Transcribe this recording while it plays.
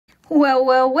Well,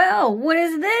 well, well, what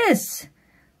is this?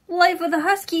 Life of the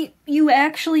Husky, you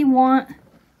actually want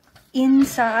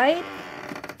inside?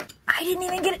 I didn't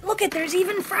even get it. Look at, there's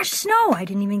even fresh snow. I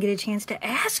didn't even get a chance to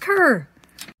ask her.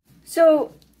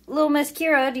 So, little Miss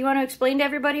Kira, do you want to explain to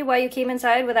everybody why you came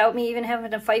inside without me even having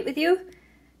to fight with you?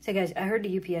 So guys, I heard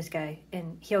the UPS guy,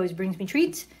 and he always brings me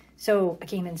treats, so I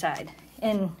came inside.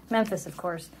 And Memphis, of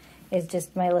course, is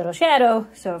just my little shadow,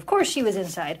 so of course she was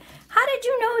inside. How did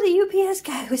you know the UPS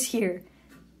guy was here?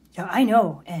 Yeah, I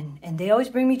know, and they always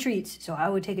bring me treats, so I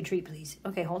would take a treat, please.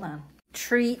 Okay, hold on.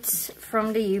 Treats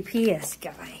from the UPS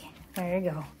guy. There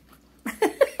you go.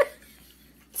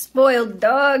 Spoiled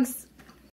dogs.